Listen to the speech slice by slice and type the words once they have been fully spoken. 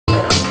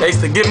They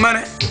used to get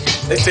money.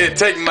 They said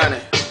take money.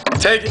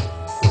 Take it.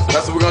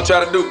 That's what we're gonna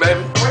try to do,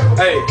 baby.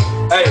 Hey,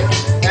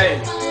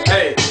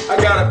 I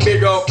got a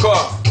big old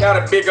car,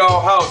 got a big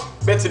old house.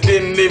 Bet you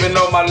didn't even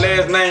know my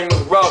last name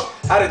was Ross.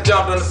 I done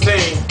jumped on the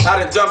scene, I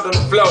done jumped on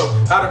the floor.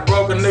 I done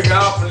broke a nigga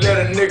off and let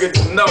a nigga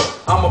just know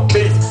I'm a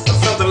beast, I'm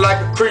something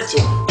like a creature.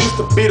 Used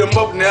to beat him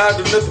up, now I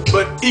do nothing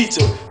but eat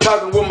you.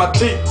 Talking with my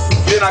teeth,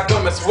 then I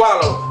come and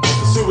swallow.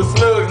 Used to shoot with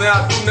slugs,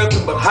 now I do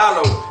nothing but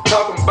hollow.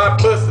 Talking about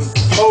bustin',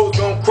 hoes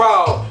gon'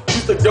 crawl.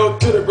 Used to go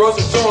to the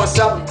grocery store and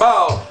shop and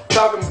ball.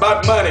 Talking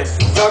about money,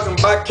 talking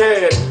about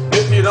cash.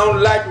 If you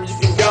don't like me, you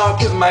can go and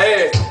kiss my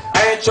ass.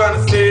 I ain't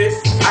tryna sit,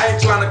 I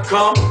ain't tryna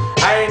come.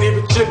 I ain't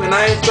even trippin',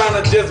 I ain't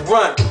tryna just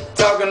run.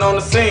 Talking on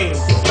the scene,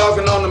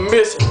 talking on the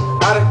mission.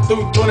 I done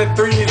threw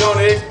 23s on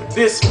the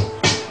expedition.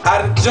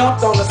 I done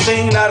jumped on the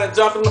scene, I done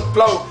jumped on the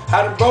floor.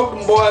 I done broke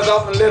them boys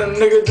off and let a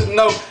nigga just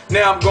know.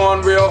 Now I'm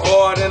going real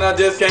hard and I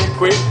just can't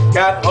quit.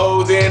 Got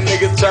hoes and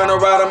niggas tryna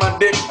ride on my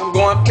dick. I'm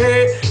going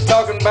big,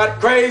 talking about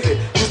crazy.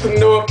 Used to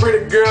know a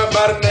pretty girl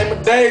by the name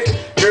of Daisy.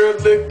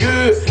 Girls look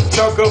good,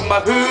 chunk up my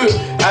hood.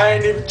 I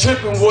ain't even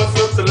trippin', what's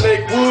up to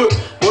Lakewood?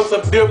 What's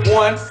up Dip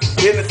 1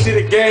 in the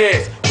city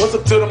gas? What's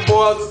up to them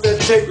boys with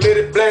that chick, let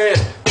it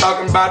blast?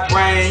 Talking about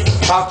rain,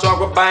 pop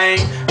chocolate bang.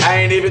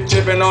 I ain't even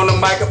trippin' on the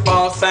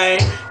microphone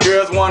saying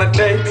girls wanna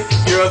date me,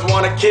 girls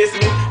wanna kiss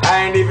me.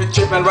 I ain't even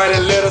trippin',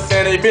 writing letters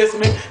saying they miss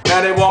me.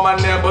 Now they want my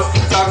number,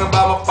 talking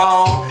about my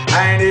phone.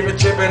 I ain't even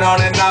trippin'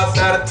 on it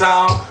outside of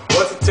town.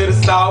 What's it to the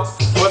south,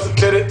 what's it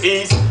to the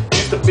east?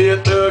 Used to be a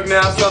thug,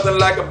 now I'm something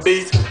like a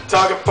beast.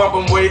 Talking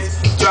pumping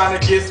weights, trying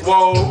to get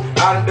swole.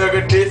 I done dug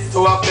a ditch,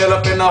 so I fell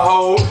up in the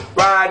hole.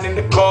 Riding in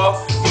the car,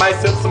 might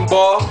sip some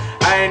bar.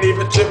 I ain't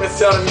even trippin',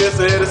 selling this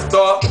or hit a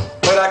star.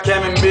 But I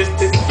came and missed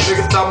it,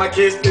 niggas thought I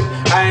kissed it.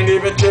 I ain't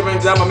even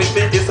trippin', jam a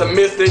mystique, it's a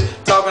mystic.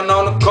 Talking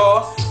on the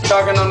car,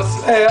 talking on the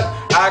slab.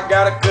 I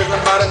got a cousin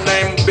by the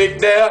name of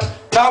Big Dale.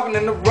 Talking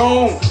in the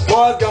room,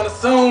 boys gonna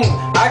assume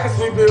I can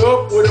sweep it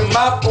up with a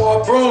mop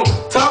or a broom.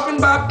 Talking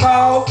about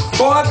Paul,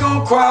 boys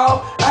gonna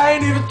crawl. I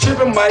ain't even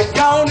trippin', Mike,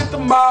 gone at the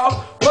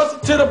mall. What's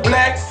it to the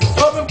black,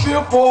 up and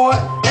feel for it.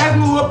 Asked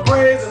me what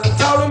praise, and I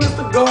told him it's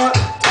the God.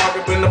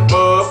 Talking up in the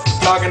pub,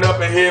 talking up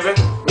in heaven.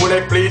 Will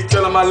they please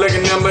tell him my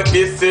lucky number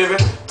is 7.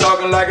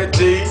 Talking like a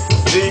G,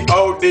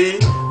 G-O-D.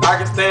 I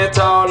can stand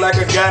tall like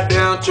a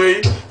goddamn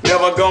tree.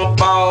 Never gon'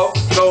 fall,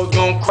 toes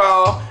gon'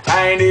 crawl.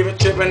 I ain't even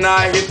trippin',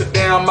 I hit the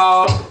damn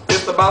mall.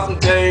 Just about some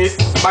days,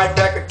 might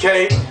pack a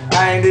K.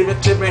 I ain't even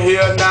trippin'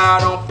 here, now I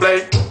don't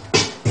play.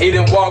 He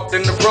done walked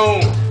in the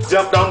room,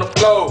 jumped on the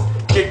floor.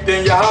 Kicked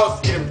in your house,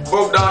 he done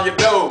broke down your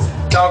door.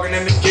 Talking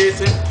in the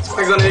kitchen,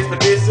 swings on the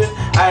expedition.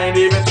 I ain't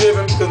even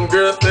trippin' cause them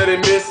girls steady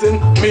missing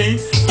me.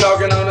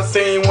 Talking on the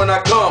scene when I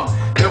come.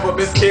 Never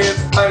been scared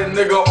to fight a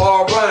nigga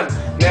or run.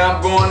 Now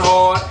I'm going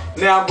hard,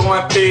 now I'm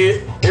going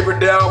fed. Every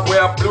day I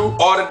wear blue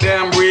or the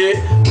damn red.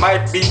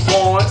 Might be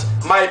orange,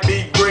 might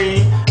be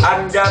green. I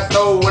done got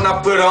throw when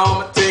I put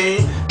on my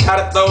team.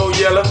 Gotta throw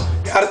yellow,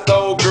 gotta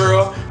throw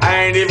girl.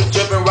 I ain't even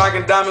trippin',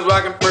 rockin' diamonds,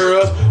 rockin'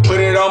 pearls. Put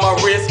it on my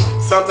wrist,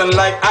 something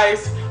like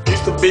ice.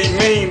 Used to be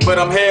mean, but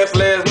I'm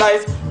half-slash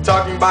nice.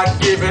 Talking about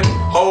giving,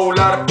 whole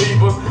lot of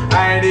people.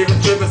 I ain't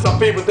even trippin', some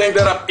people think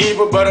that I'm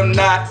evil, but I'm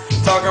not.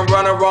 Talking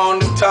run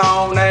around this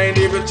town, I ain't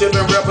even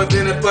trippin',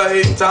 representing for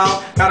his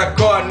town. Got a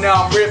car,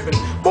 now I'm rippin',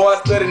 boys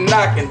steady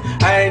knocking.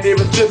 I ain't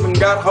even trippin',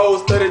 got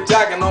hoes steady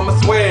jocking on my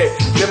swag.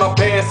 Then my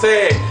pants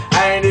sag,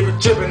 I ain't even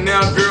trippin',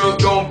 now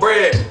girls gon'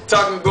 brag.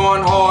 Talking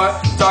going hard,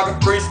 talking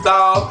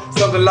freestyle.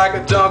 Something like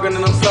a jungle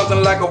and I'm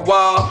something like a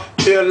wall.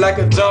 Feel like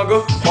a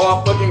jungle or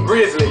a fucking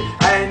grizzly.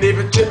 I ain't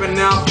even trippin',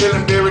 now I'm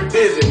feeling very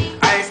dizzy.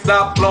 I ain't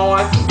stopped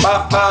flowing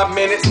by 5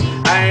 minutes.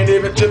 I ain't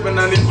even trippin',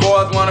 none of these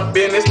boys want a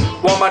business.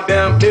 Want my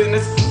damn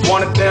business,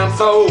 want a damn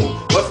soul.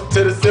 What's it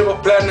to the silver,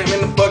 platinum,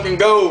 and the fucking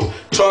gold?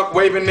 Trunk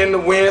waving in the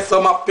wind,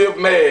 so my fifth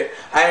mad.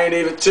 I ain't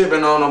even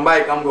trippin' on the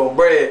mic, I'm gon'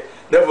 brag.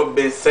 Never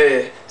been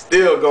sad,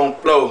 still gon'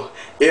 flow.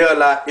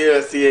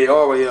 L-I-L-C-A,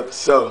 all the way up for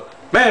sure.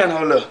 Man,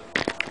 hold up.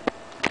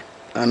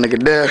 That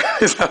nigga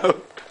there,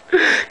 so.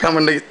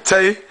 Coming to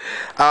tell you.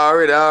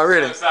 Already.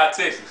 South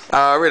Texas.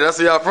 Already, that's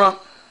where y'all from?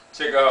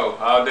 Chicago,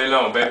 all day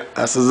long, baby.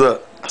 That's what's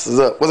up. That's what's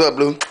up. What's up,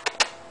 Blue?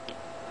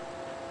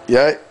 You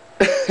alright?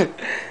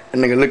 That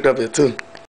nigga looked up here too.